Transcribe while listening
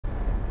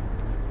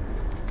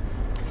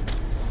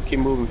Keep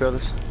moving,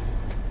 fellas.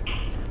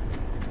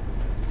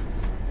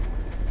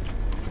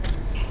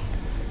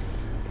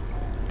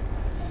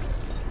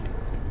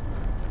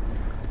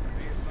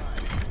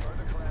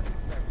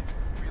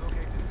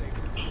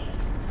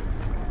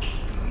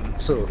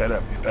 So, Get that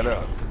up, get that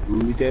up.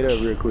 meet that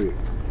up real quick.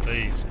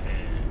 Please,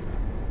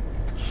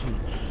 man.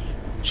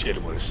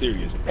 Shit, what a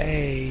serious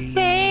babe.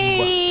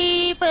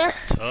 Babe,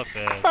 Tough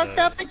ass. fucked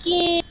up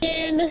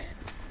again.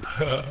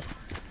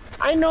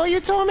 I know you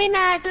told me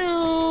not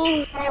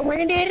to. I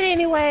went and did it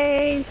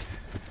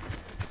anyways.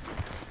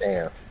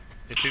 Damn.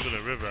 There's people in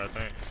the river, I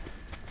think.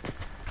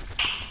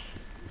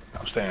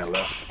 I'm staying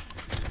left.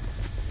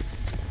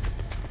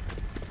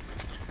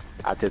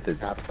 I took the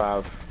top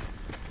 5.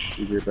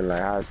 You gripping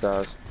like hot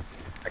sauce.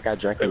 I got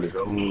drunk There in we the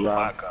go. cool My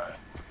rock. gun.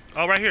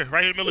 Oh, right here in the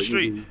middle of the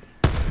street.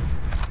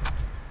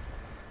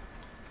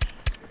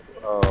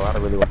 Oh, I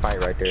don't really want to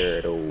fight right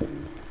there though.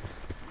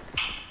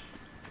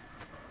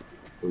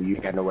 So you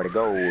got nowhere to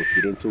go if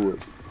you get into it.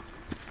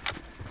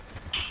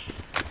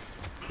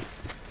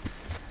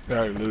 I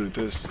already looted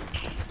this.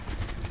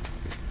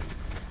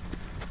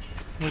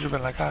 Would have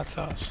been like hot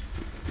sauce.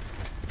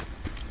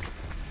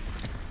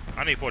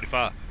 I need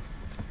 45.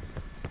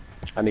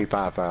 I need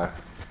 5-5.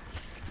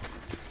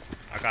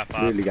 I got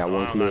 5. Really got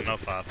one I don't clip. got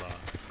no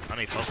 5-5. I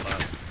need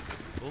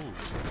 4-5. Ooh.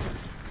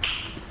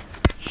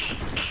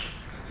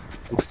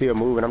 I'm still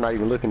moving. I'm not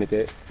even looking at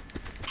that.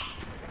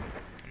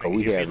 Oh,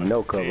 we have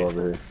no cover Dude.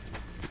 over here.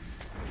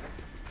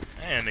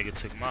 Man, nigga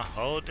took my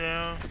hoe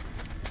down.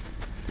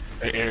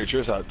 They aired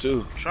yours out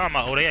too. Try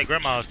my. Oh, they had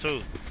grandma's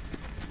too.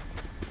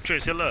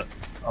 Trish, heal up.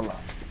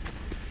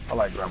 I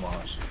like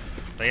grandma's.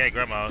 They had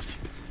grandma's.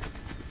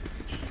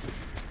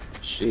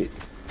 Shit.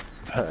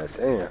 God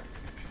damn.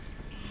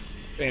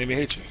 They didn't even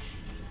hit you.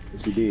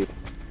 Yes, he did.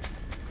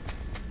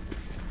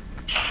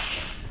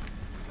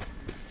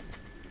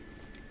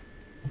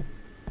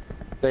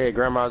 Hey,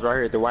 grandma's right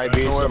here at the white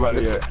beach. Don't worry about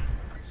it yet.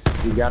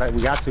 We got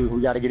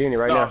to get in it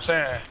right No, now. I'm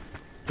saying,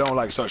 don't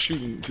like start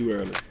shooting too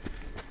early.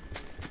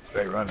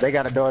 They run. They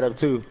got a dart up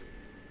too.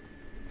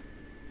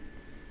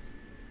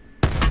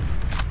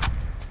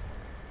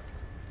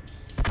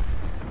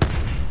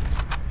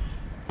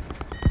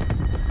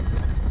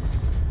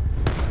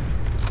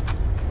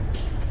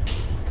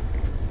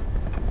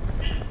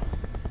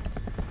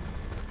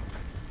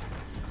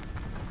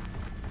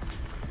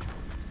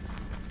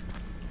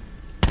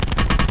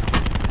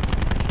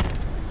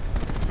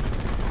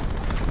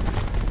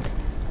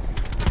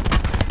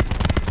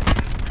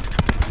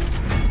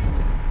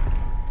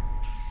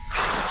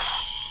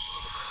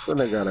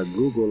 They got a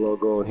Google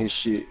logo on his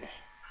shit.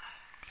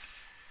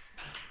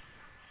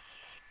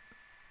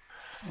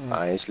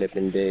 I ain't slept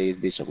in days,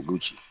 bitch. I'm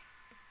Gucci.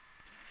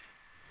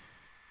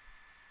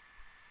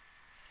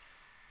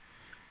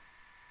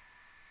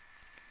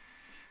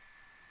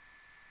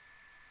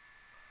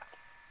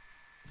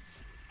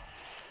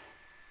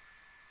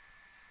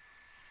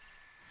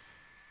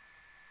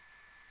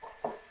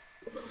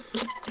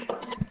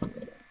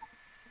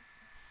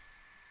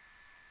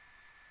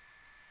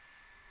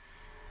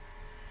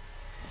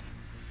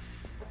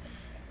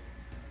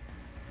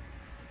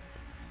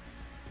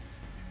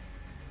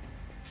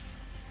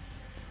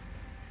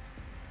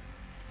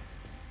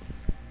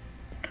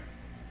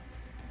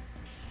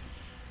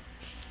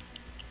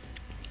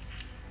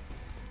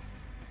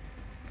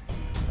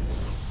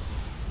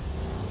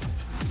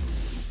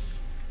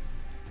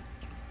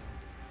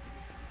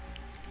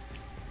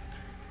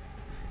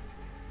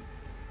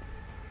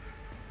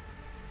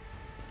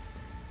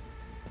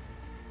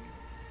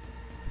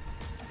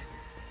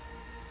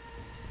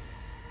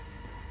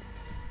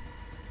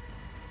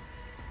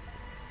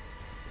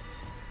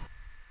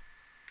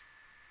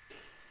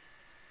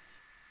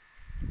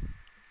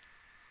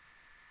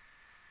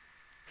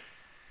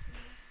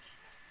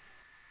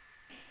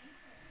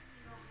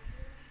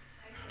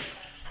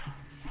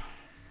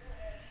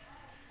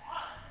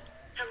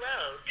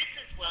 Hello, this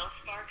is Wells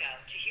Fargo.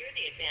 To hear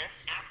the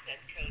advanced access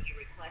code you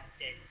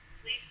requested,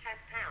 please press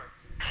pound.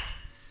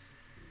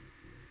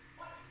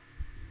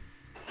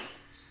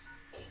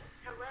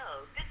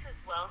 Hello, this is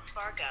Wells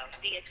Fargo.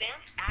 The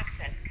advanced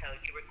access code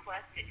you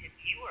requested to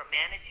view or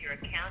manage your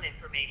account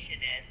information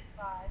is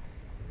 5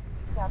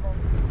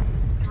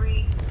 7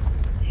 3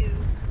 2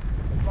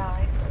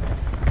 9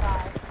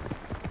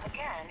 5.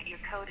 Again,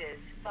 your code is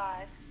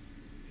 5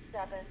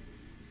 7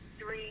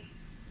 3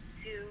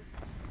 2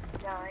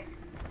 9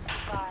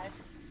 5.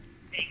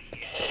 Thank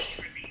you.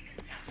 To repeat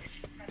this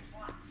message, press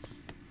 1.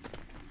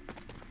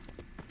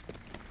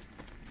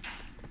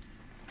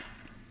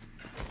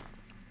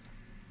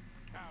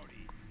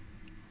 Howdy.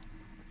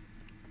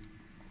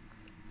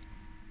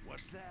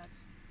 What's that?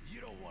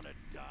 You don't want to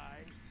die?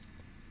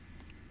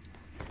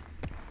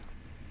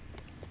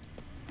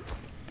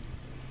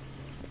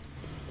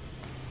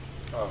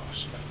 Oh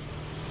shit.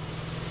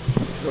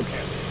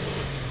 Okay.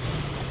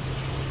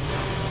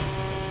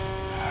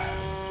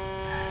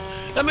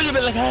 I'm a little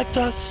bit like hot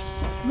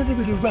sauce. I'm a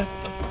little bit of rock.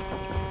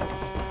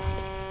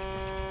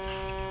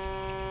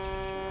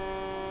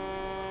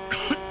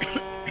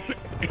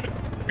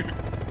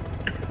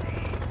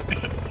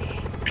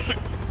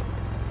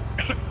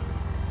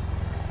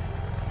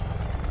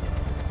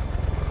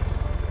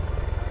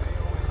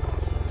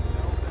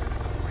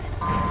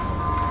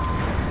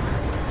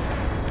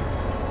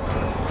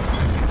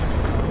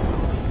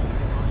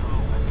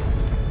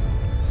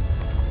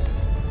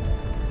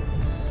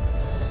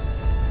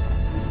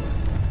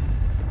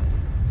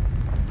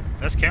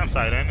 That's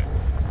campsite, ain't it?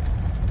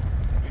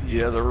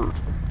 Yeah, the roof.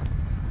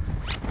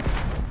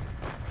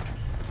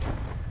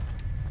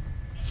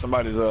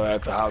 Somebody's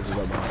at the houses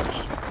up behind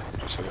us.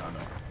 Just so y'all know.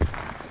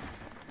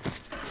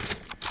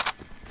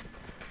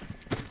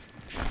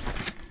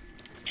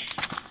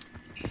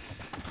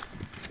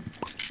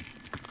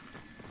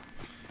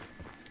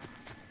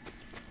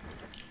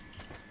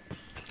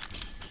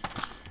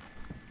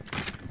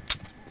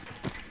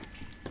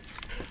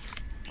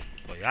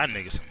 Boy, y'all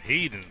niggas some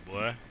heathens,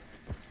 boy.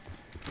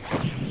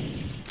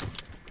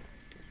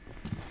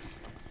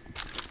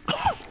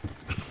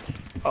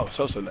 Oh,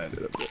 Sosa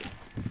landed up there.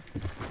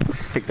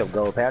 Picked up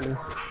gold pattern.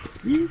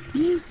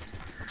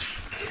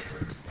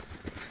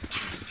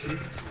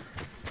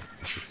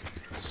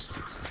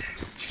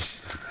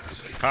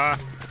 Huh?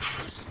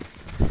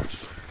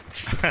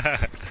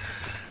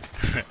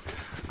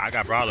 I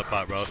got brawler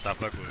pot, bro. Stop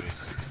fucking with me.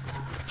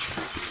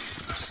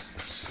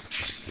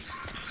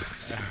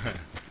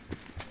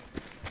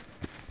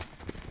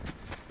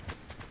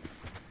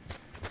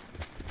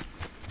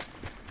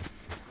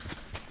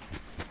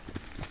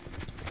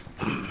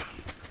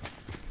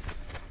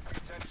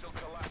 Potential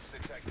collapse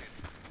detected.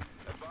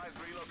 Advise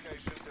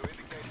relocation to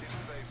indicated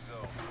safe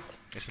zone.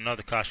 It's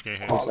another Koshka in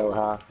here. I'm so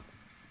high.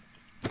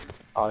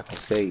 All I can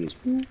say is,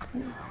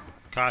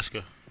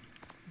 Koshka.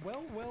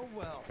 Well, well,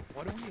 well.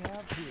 What do we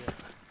have here?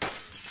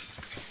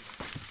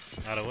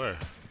 Out of where?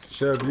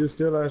 Chef, you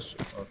still at?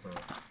 Okay.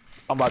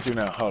 I'm about to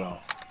now. Hold on.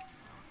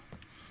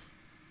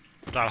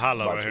 Got a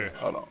hollow About right to. here.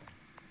 Hold on.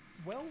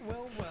 Well,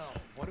 well, well.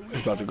 What do we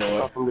It's about to have?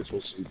 go up. I'm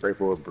just pray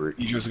for a break.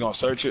 You just gonna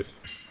search it?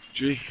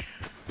 G?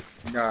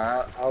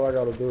 Nah, all I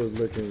gotta do is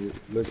look in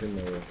what's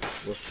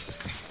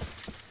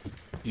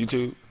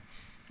YouTube?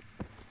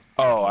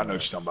 Oh, I know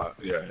what you're talking about.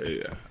 Yeah. I know what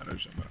you're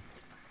talking about.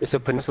 It's a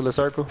peninsula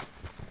circle.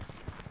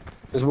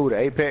 Let's move to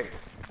Apex.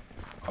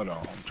 Hold on,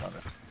 I'm trying to.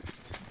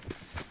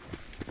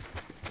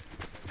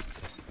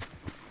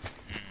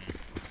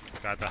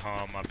 Got the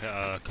home my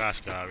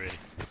Koshka already.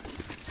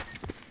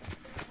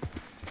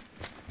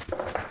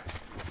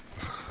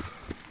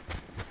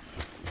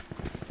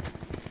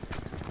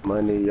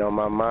 Money on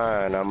my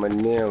mind. I'm a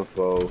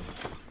nympho.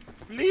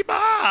 Liba!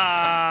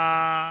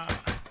 I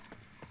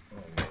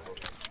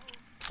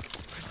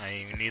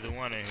ain't even neither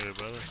one in here,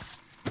 brother.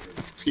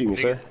 Excuse me,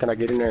 sir. Can I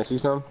get in there and see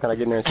something? Can I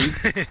get in there and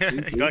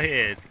see? Go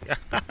ahead.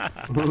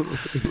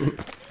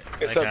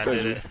 It's Like up I there.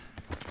 did G.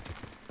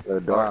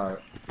 it.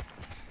 Dark.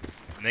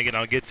 Nigga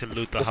don't get to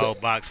loot the It's whole a-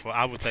 box for.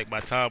 I would take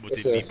my time with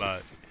It's this a-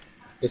 D-bot.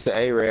 It's an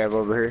Arab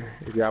over here.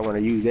 If y'all want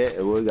to use that,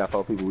 well, we got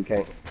 4 people. We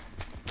can't.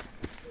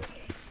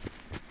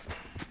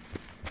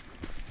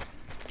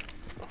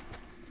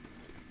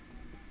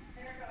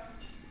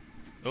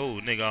 Oh,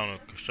 nigga on the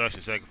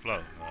construction second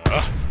floor.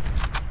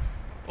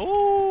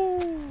 Ooh.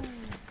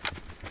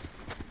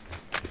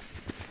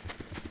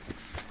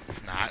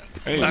 Nah,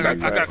 Hey, I back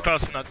got there.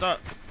 closer than I thought.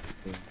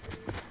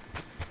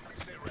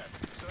 Sit rep.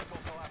 Circle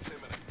collapse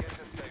imminent. Get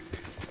to safety.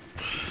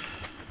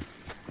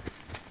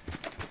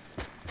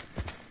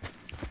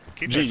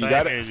 Keep G, that you same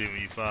got it? energy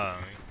when you fall.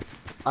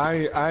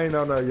 Man. I ain't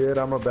on that yet.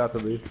 I'm about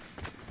to be.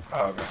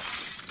 Oh, okay.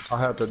 I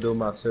have to do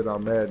my shit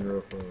on Madden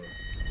real quick.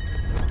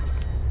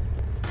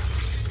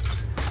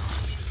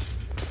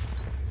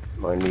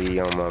 Money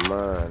on my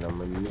mind.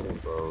 I'm a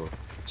nympho.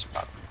 It's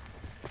pop.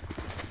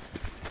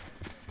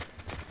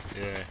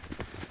 Yeah.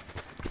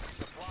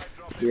 Supply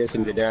drop Yeah,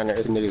 some niggas down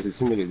there. Some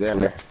niggas down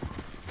there.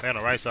 They on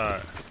the right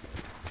side.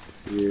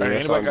 Yeah, Hey,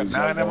 that's all anybody got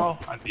I'm 9 doing. ammo?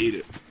 I need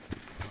it.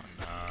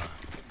 Nah.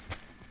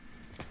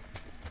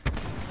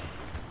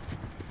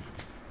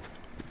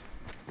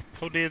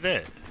 Who did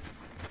that?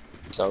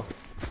 So,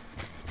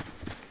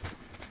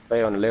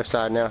 they on the left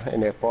side now, in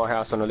that far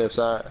house on the left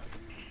side.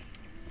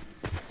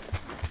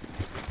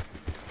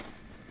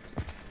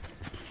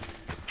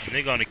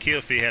 Nigga on the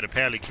kill feed had a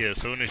pally kill.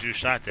 As soon as you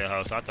shot that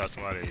house, I thought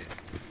somebody was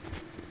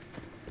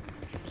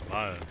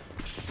lying.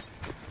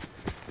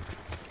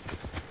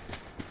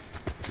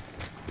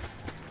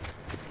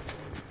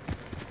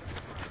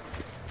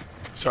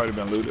 It's already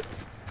been looted.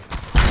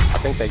 I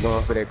think they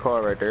going for that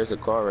car right there. There's a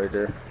car right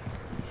there.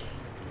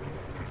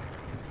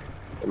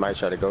 They might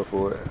try to go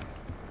for it.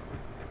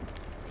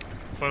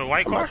 For the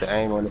white I'm car? about to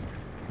aim on it.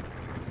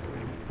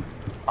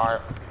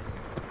 Alright,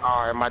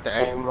 I'm about to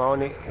aim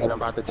on it, and I'm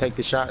about to take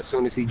the shot as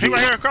soon as he He gets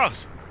right it. here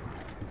across.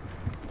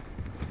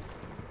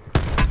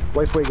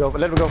 Wait for he go.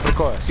 Let him go for the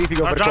car. See if he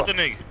go I for the car. dropped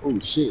the nigga. Oh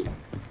shit.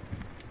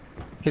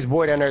 His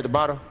boy down there at the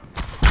bottom.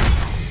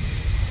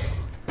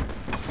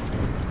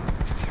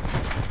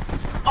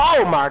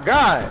 Oh my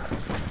god.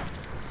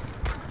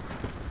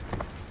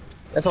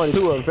 That's only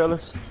 2 of them,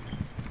 fellas.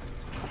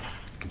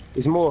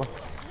 There's more.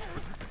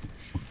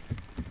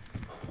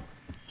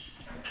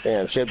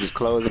 Damn, Shep just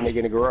closed the nigga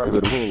in the garage,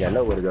 but he ain't got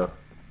nowhere to go.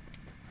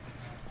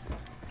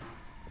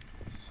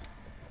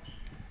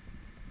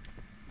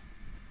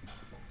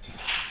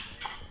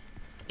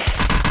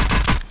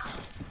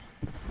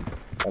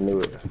 I knew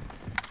it.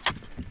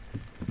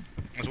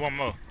 There's one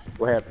more.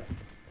 What happened?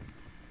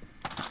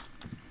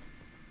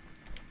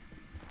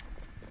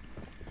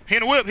 He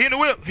in the whip. He in the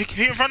whip.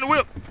 He in front of the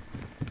whip.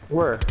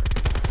 Where?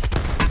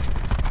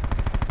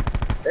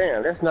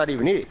 Damn, that's not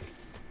even it.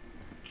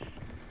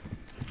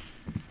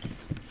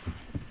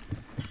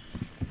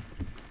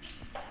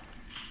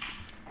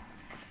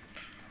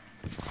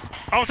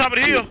 On top of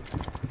the hill.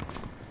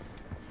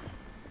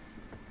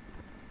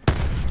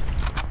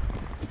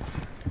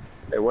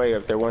 They're way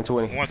up there,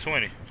 120.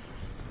 120.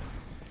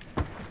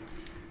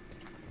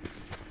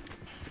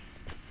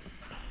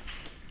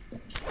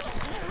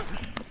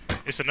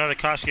 It's another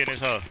Kosh in his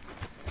hoe.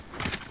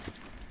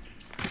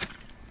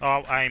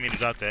 Oh, I ain't mean to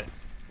drop that.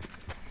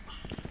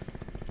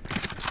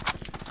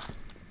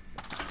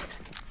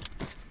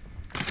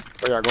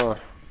 Where y'all going?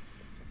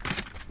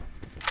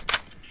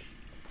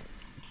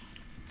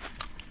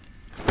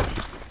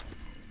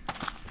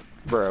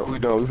 Bro, we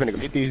doing? We finna go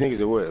get these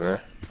niggas or what, man?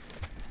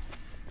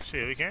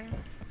 Shit, we can.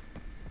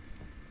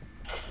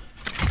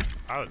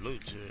 I would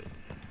loot shit.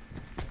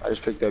 I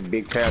just picked up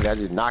big pally. I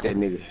just knocked that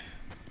nigga.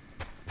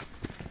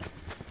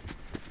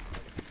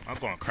 I'm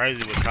going crazy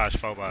with Kosh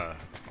 4x on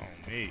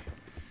me.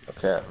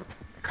 Okay.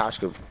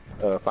 Koshka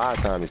 5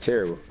 times is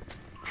terrible.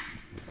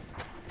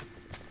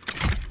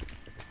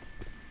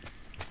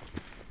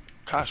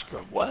 Koshka,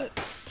 what?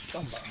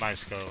 It's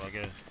nice go, I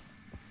guess.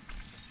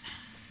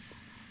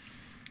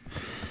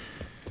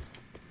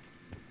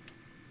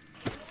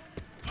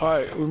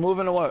 Alright, we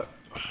moving to what?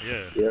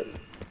 Yeah. Yep.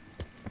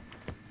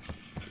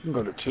 We can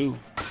go to 2. No, we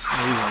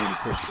gonna really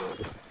push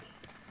for it.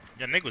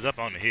 Yeah, Nick was up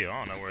on the hill.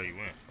 I don't know where he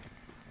went.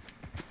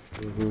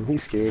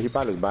 He's scared. He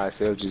probably was by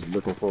himself just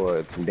looking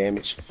for some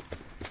damage.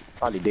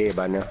 Probably dead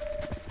by now.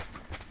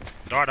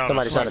 Dart on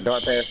Somebody us. shot a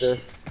dart past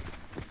us.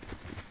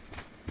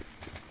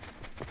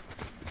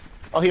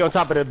 Oh, he on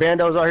top of the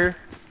bandos right here?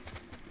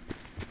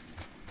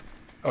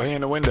 Oh, he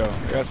in the window.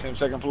 Yeah, I see him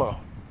second floor.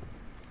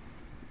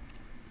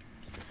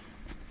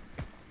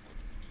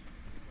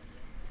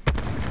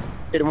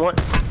 Hit him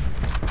once.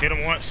 Hit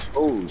him once.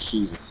 Oh,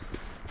 Jesus.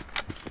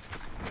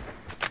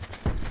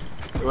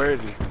 Where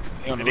is he?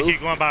 He on the Did he roof?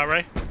 keep going by,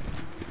 Ray?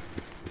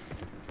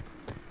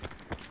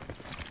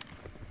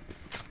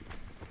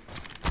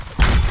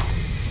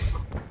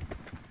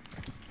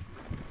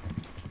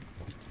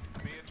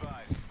 Be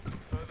advised.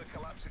 Further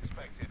collapse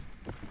expected.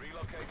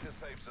 Relocate to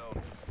safe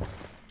zone.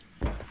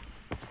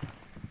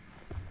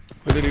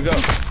 Where did he go?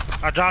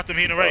 I dropped him.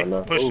 He in the Ray. Oh,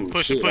 no. Push, Oh,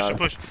 push, shit, push, nah.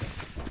 push.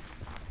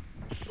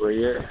 Where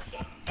you at?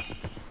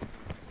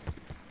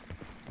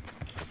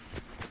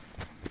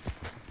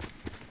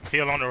 He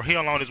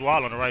along this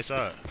wall on the right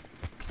side.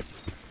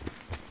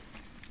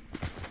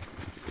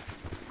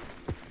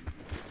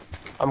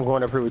 I'm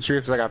going up here with you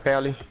because I got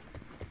pally.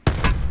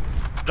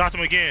 Dropped him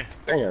again.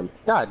 Damn.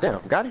 God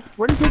damn. Got it?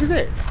 Where these niggas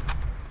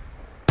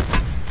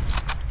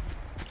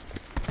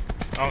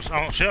at?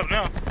 On shelf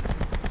now.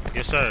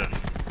 Yes, sir.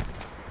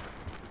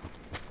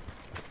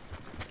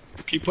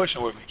 Keep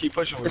pushing with me. Keep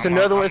pushing with It's me.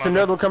 another one. It's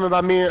another one coming by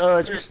me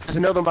and Tris. It's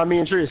another one by me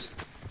and Tris.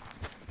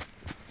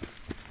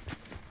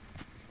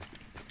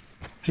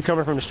 He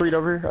coming from the street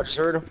over here. I just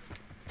heard him.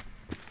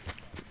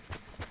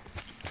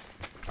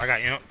 I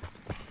got imp.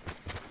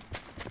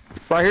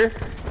 Right here.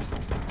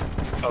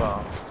 Hold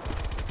on.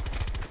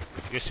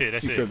 Good shit.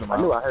 That's He it. killed him I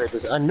knew out. I heard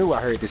this. I knew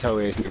I heard this whole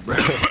ass nigga, bro.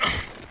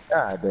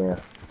 God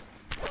damn.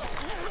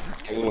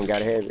 He ain't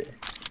gotta have it.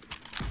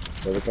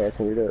 Never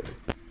passing it up.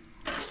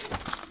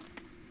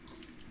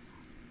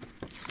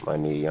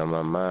 Money on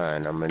my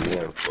mind. I'm an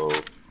info.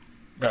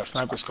 Got a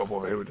sniper scope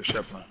over here with the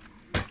Sheplin.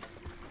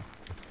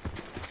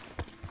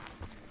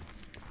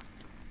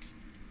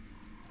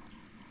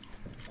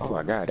 Oh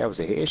my god, that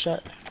was a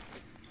headshot.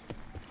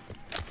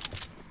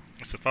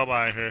 It's a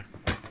 4x in here.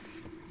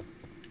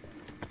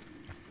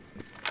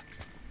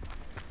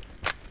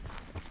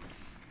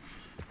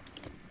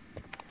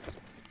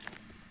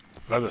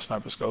 Another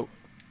sniper scope.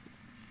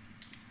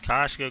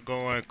 Koshka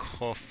going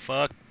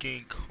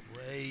fucking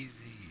crazy.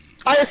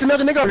 Oh, it's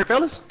another nigga over here,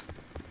 fellas.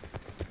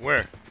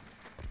 Where?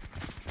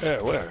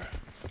 Yeah, where?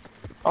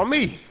 On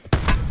me.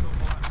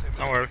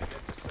 Don't worry. Get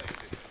to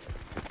safety.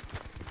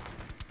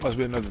 Must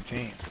be another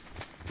team.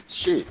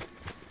 Shit.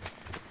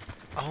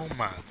 Oh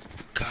my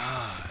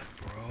god,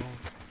 bro.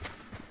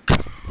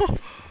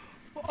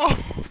 Oh,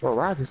 Bro,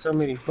 why is there so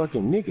many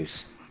fucking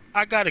niggas?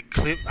 I gotta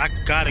clip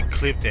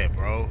that,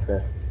 bro.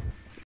 Okay.